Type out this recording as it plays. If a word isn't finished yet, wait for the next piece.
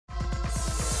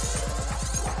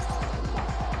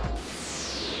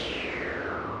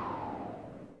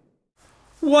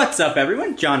What's up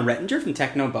everyone, John Rettinger from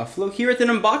Techno Buffalo here with an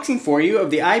unboxing for you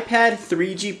of the iPad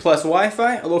 3G plus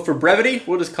Wi-Fi, although for brevity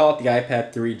we'll just call it the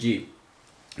iPad 3G.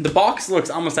 The box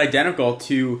looks almost identical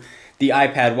to the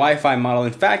iPad Wi-Fi model.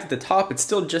 In fact, at the top it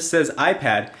still just says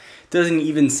iPad, it doesn't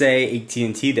even say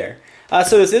AT&T there.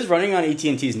 So this is running on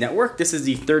AT&T's network. This is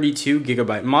the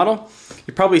 32GB model.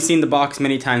 You've probably seen the box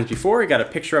many times before. You got a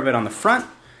picture of it on the front,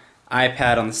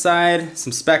 iPad on the side,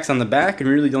 some specs on the back, and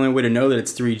really the only way to know that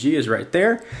it's 3G is right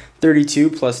there. 32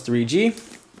 plus 3G.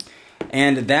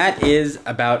 And that is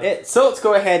about it. So let's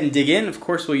go ahead and dig in. Of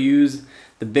course, we'll use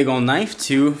the big old knife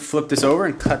to flip this over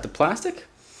and cut the plastic.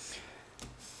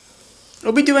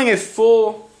 We'll be doing a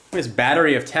full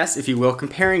battery of tests, if you will,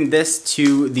 comparing this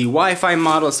to the Wi-Fi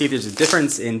model, see if there's a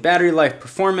difference in battery life,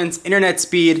 performance, internet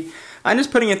speed. I'm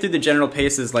just putting it through the general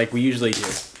paces like we usually do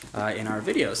in our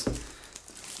videos.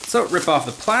 So rip off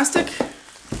the plastic,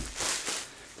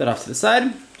 that off to the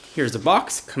side. Here's the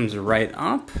box, comes right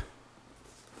up.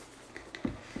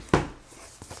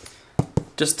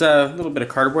 Just a little bit of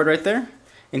cardboard right there.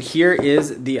 And here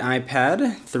is the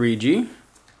iPad 3G.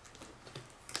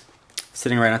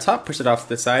 Sitting right on top, push it off to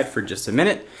the side for just a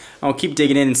minute. I'll keep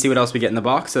digging in and see what else we get in the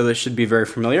box, so this should be very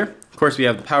familiar. Of course, we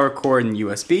have the power cord and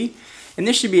USB. And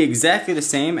this should be exactly the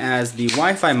same as the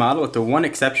Wi-Fi model with the one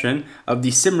exception of the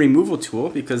SIM removal tool,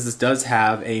 because this does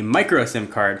have a micro SIM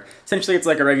card. Essentially, it's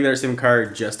like a regular SIM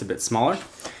card, just a bit smaller.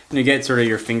 And you get sort of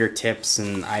your fingertips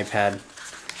and iPad.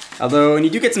 And you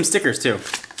do get some stickers too, in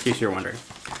case you're wondering.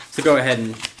 So go ahead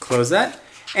and close that.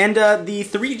 And the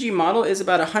 3G model is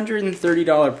about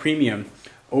 $130 premium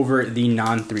over the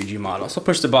non-3G model. So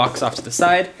push the box off to the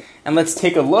side, and let's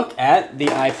take a look at the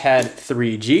iPad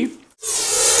 3G.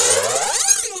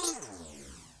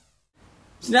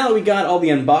 So now that we got all the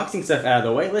unboxing stuff out of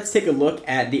the way, let's take a look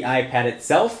at the iPad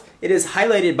itself. It is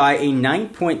highlighted by a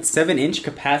 9.7-inch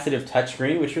capacitive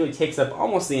touchscreen, which really takes up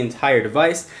almost the entire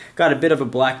device. Got a bit of a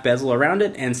black bezel around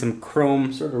it and some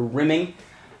chrome sort of rimming.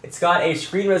 It's got a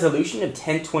screen resolution of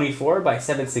 1024 by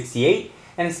 768,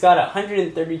 and it's got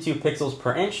 132 pixels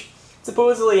per inch. It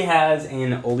supposedly has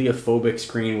an oleophobic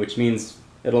screen, which means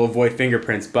it'll avoid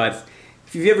fingerprints, but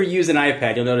if you've ever used an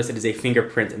iPad, you'll notice it is a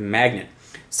fingerprint magnet.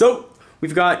 So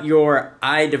we've got your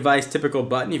iDevice typical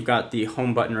button. You've got the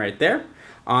home button right there.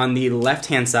 On the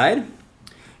left-hand side,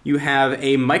 you have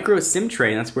a micro SIM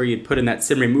tray. That's where you'd put in that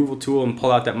SIM removal tool and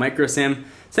pull out that micro SIM.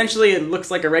 Essentially, it looks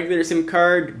like a regular SIM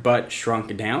card, but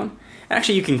shrunk down.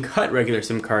 Actually, you can cut regular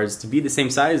SIM cards to be the same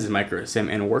size as micro SIM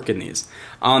and work in these.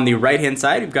 On the right-hand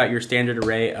side, you've got your standard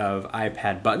array of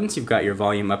iPad buttons. You've got your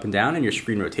volume up and down and your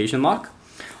screen rotation lock.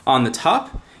 On the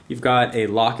top, you've got a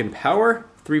lock and power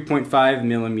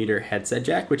 3.5mm headset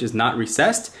jack, which is not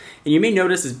recessed. And you may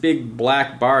notice this big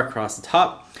black bar across the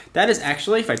top. That is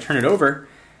actually, if I turn it over,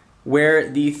 where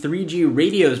the 3G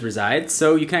radios reside,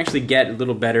 so you can actually get a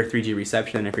little better 3G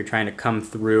reception if you're trying to come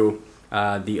through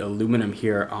the aluminum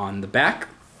here on the back.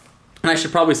 And I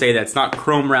should probably say that it's not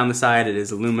chrome around the side, it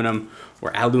is aluminum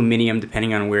or aluminium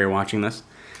depending on where you're watching this.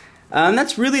 And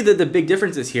that's really the big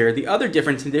differences here. The other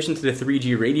difference, in addition to the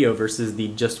 3G radio versus the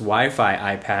just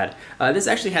Wi-Fi iPad, this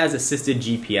actually has assisted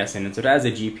GPS in it, so it has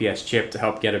a GPS chip to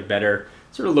help get a better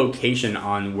sort of location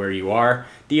on where you are.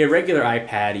 The regular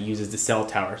iPad uses the cell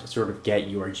tower to sort of get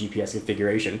your GPS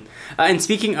configuration. And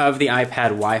speaking of the iPad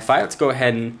Wi-Fi, let's go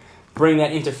ahead and bring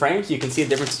that into frame so you can see the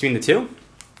difference between the two.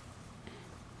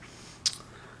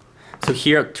 So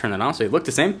here, turn that on so they look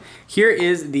the same. Here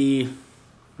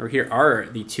are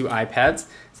the two iPads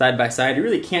side by side. You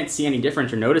really can't see any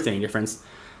difference or notice any difference.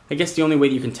 I guess the only way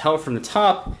you can tell from the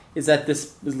top is that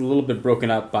this is a little bit broken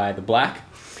up by the black.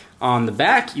 On the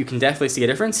back, you can definitely see a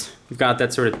difference. You've got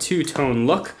that sort of two-tone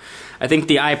look. I think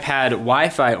the iPad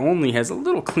Wi-Fi only has a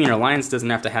little cleaner lines, doesn't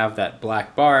have to have that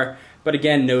black bar, but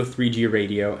again, no 3G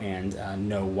radio and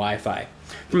no Wi-Fi.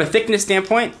 From a thickness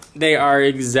standpoint, they are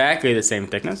exactly the same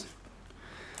thickness.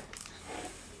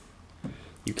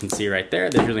 You can see right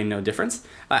there, there's really no difference.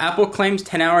 Apple claims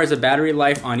 10 hours of battery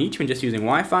life on each when just using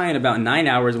Wi-Fi and about 9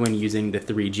 hours when using the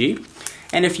 3G.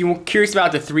 And if you're curious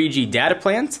about the 3G data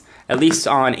plans, at least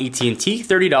on AT&T,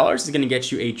 $30 is going to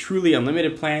get you a truly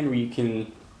unlimited plan where you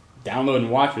can download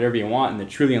and watch whatever you want in the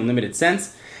truly unlimited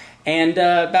sense. And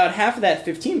about half of that,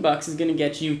 $15, is going to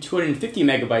get you 250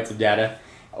 megabytes of data,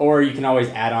 or you can always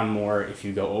add on more if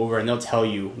you go over, and they'll tell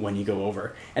you when you go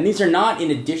over. And these are not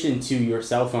in addition to your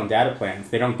cell phone data plans.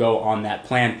 They don't go on that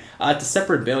plan. It's a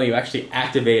separate bill. You actually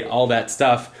activate all that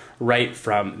stuff right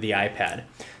from the iPad.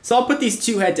 So I'll put these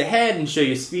two head to head and show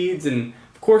you speeds, and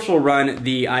of course we'll run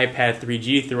the iPad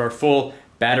 3G through our full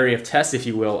battery of tests, if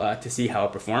you will, to see how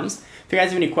it performs. If you guys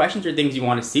have any questions or things you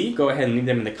want to see, go ahead and leave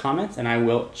them in the comments and I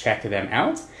will check them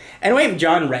out. Anyway, I'm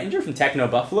John Rettinger from Techno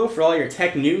Buffalo. For all your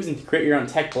tech news and to create your own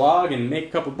tech blog and make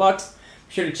a couple bucks,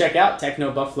 be sure to check out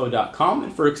technobuffalo.com.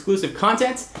 And for exclusive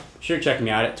content, be sure to check me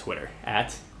out at Twitter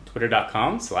at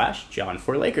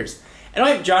twitter.com/John4Lakers.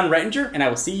 Anyway, I'm John Rettinger, and I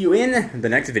will see you in the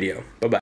next video. Bye-bye.